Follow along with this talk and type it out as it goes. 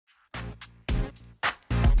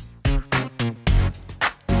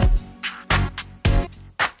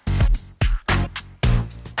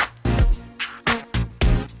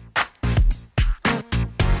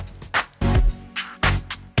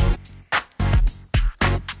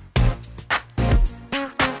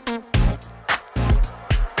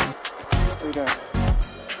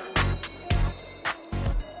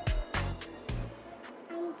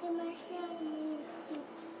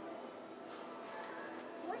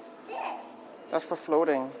That's for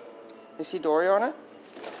floating. You see Dory on it?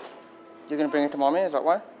 You're gonna bring it to mommy, is that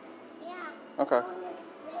why? Yeah. Okay. I wanna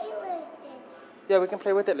play with this. Yeah, we can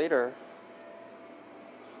play with it later.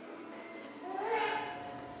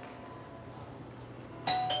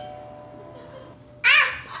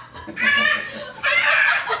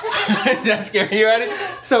 That scared you already?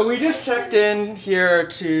 So we just checked in here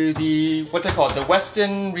to the, what's it called? The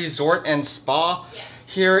Westin Resort and Spa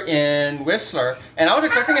here in Whistler. And I was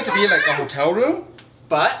expecting it to be like a hotel room,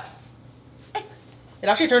 but it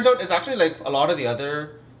actually turns out it's actually like a lot of the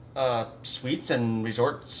other suites and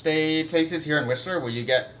resort stay places here in Whistler where you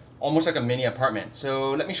get almost like a mini apartment.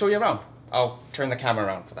 So let me show you around. I'll turn the camera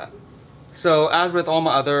around for that. So as with all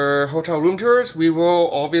my other hotel room tours, we will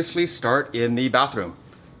obviously start in the bathroom.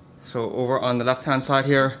 So over on the left hand side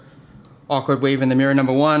here, awkward wave in the mirror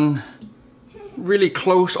number 1. Really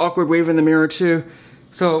close awkward wave in the mirror 2.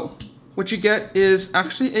 So what you get is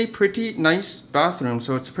actually a pretty nice bathroom.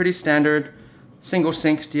 So it's a pretty standard single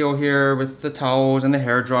sink deal here with the towels and the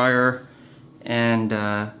hair dryer and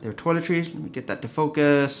their toiletries. Let me get that to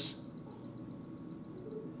focus.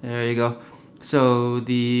 There you go. So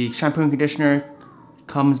the shampoo and conditioner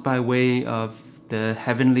comes by way of the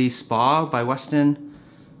Heavenly Spa by Westin.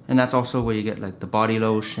 And that's also where you get like the body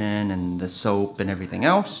lotion and the soap and everything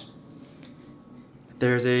else.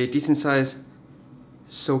 There's a decent sized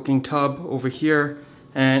soaking tub over here.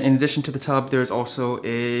 And in addition to the tub, there's also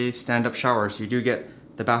a stand-up shower. So you do get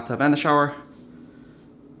the bathtub and the shower.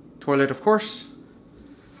 Toilet, of course.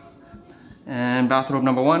 And bathrobe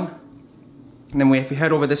number 1. And then if we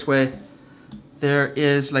head over this way, there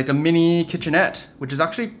is like a mini kitchenette, which is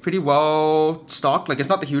actually pretty well stocked. Like it's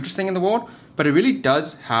not the hugest thing in the world, but it really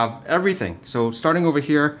does have everything. So starting over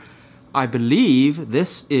here, I believe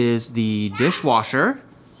this is the dishwasher.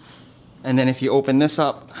 And then if you open this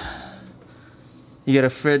up, you get a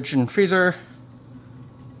fridge and freezer,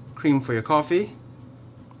 cream for your coffee,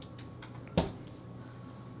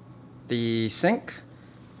 the sink,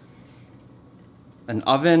 an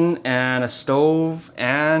oven and a stove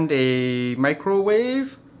and a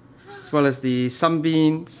microwave, as well as the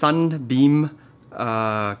Sunbeam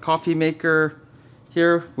coffee maker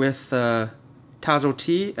here with Tazo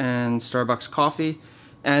tea and Starbucks coffee.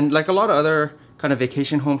 And like a lot of other kind of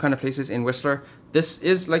vacation home kind of places in Whistler, this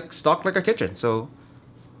is like stocked like a kitchen. So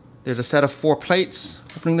there's a set of 4 plates.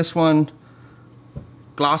 Opening this one,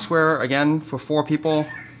 glassware again for 4 people.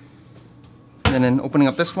 And then opening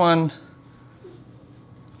up this one.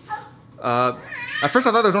 At first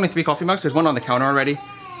I thought there was only 3 coffee mugs. There's one on the counter already.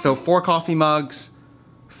 So 4 coffee mugs,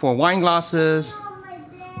 4 wine glasses.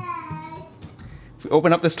 If we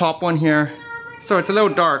open up this top one here, so it's a little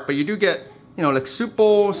dark, but you do get, you know, like soup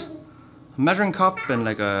bowls, a measuring cup, and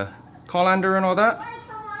like a colander and all that.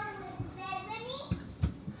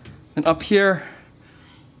 And up here,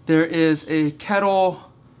 there is a kettle,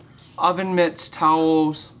 oven mitts,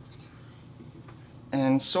 towels,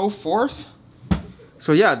 and so forth.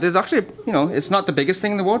 So yeah, there's actually, you know, it's not the biggest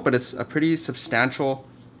thing in the world, but it's a pretty substantial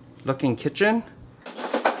looking kitchen.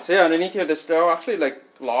 So yeah, underneath here, there are actually like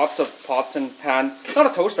lots of pots and pans. Not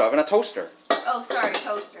a toaster oven, a toaster. Oh, sorry,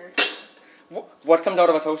 toaster. What comes out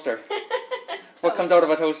of a toaster? What comes out of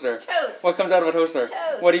a toaster? Toast. What comes out of a toaster?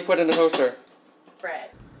 Toast. What do you put in a toaster? Bread.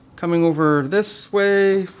 Coming over this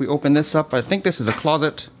way, if we open this up, I think this is a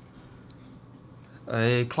closet.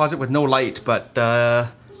 A closet with no light, but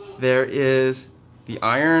there is the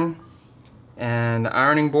iron and the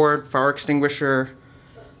ironing board, fire extinguisher,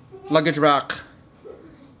 luggage rack,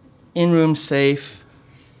 in-room safe,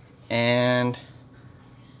 and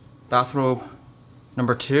bathrobe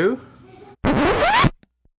number 2.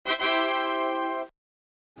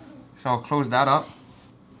 So I'll close that up.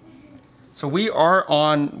 So we are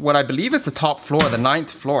on what I believe is the top floor, the 9th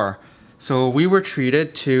floor. So we were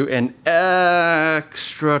treated to an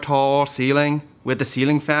extra tall ceiling with the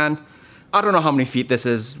ceiling fan. I don't know how many feet this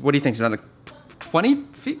is. What do you think? Is it like 20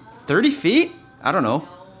 feet? 30 feet? I don't know. No,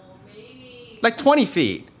 maybe. Like 20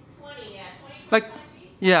 feet. 20, yeah. 20, Like,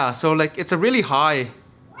 yeah, so like it's a really high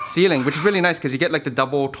ceiling, which is really nice because you get like the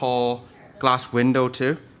double tall glass window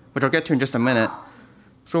too, which I'll get to in just a minute.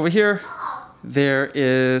 So over here, there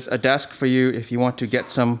is a desk for you if you want to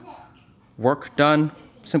get some work done.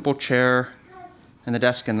 Simple chair and the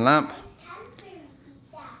desk and lamp.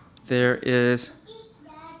 There is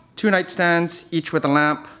 2 nightstands, each with a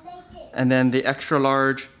lamp, and then the extra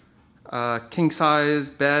large king size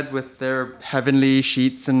bed with their heavenly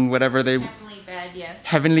sheets and whatever they... Heavenly bed, yes.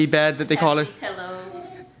 Heavenly bed that they call it. Pillows.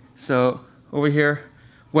 So over here,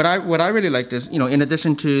 what I really liked is, you know, in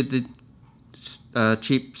addition to the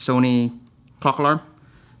cheap Sony clock alarm,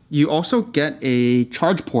 you also get a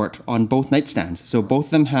charge port on both nightstands. So both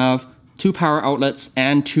of them have 2 power outlets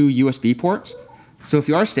and 2 USB ports. So if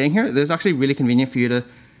you are staying here, it's actually really convenient for you to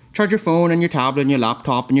charge your phone and your tablet and your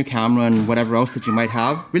laptop and your camera and whatever else that you might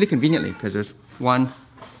have really conveniently, because there's one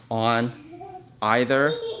on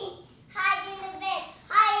either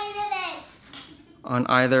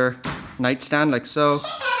nightstand like so.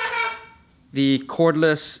 The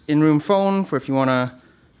cordless in-room phone for if you want to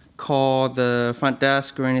call the front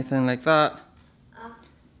desk or anything like that.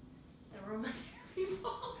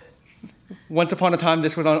 Once upon a time,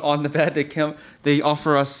 this was on the bed. They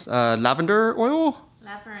offer us lavender oil.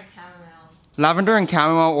 Lavender and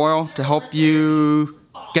chamomile oil to help you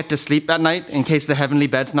get to sleep at night in case the heavenly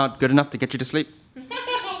bed's not good enough to get you to sleep.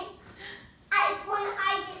 I want to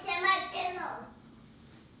hide this in my pillow.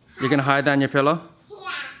 You're gonna hide that in your pillow?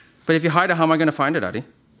 Yeah. But if you hide it, how am I gonna find it, Daddy?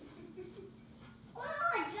 Oh no,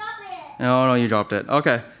 I dropped it. Oh no, you dropped it.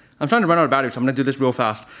 Okay. I'm trying to run out of battery, so I'm gonna do this real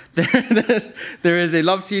fast. There is a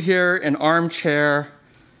love seat here, an armchair,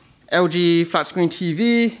 LG flat screen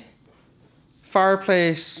TV,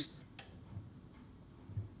 fireplace.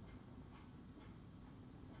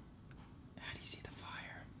 How do you see the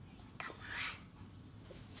fire? Come on.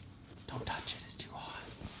 Don't touch it, it's too hot.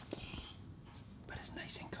 But it's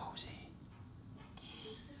nice and cozy.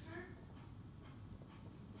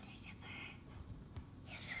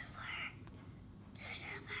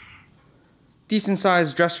 Decent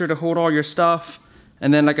sized dresser to hold all your stuff.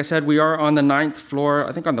 And then, like I said, we are on the 9th floor,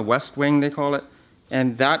 I think on the west wing they call it.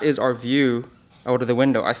 And that is our view out of the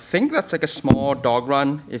window. I think that's like a small dog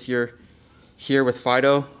run if you're here with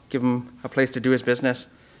Fido, give him a place to do his business.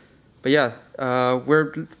 But yeah,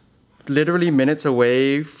 we're literally minutes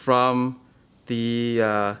away from the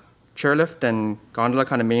chairlift and gondola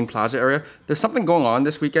kind of main plaza area. There's something going on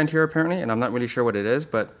this weekend here apparently, and I'm not really sure what it is,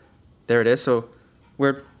 but there it is. So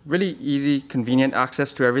we're really easy, convenient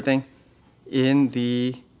access to everything in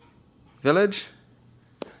the village.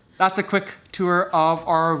 That's a quick tour of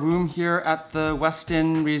our room here at the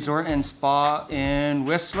Westin Resort and Spa in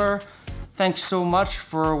Whistler. Thanks so much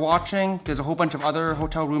for watching. There's a whole bunch of other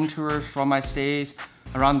hotel room tours from my stays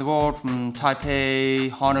around the world, from Taipei,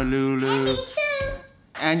 Honolulu, Me too.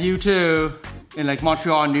 and you too, in like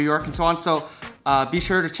Montreal and New York and so on. So be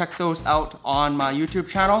sure to check those out on my YouTube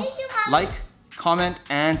channel. Thank you, Mommy. Like, comment,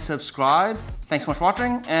 and subscribe. Thanks so much for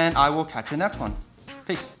watching, and I will catch you in the next one.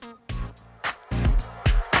 Peace.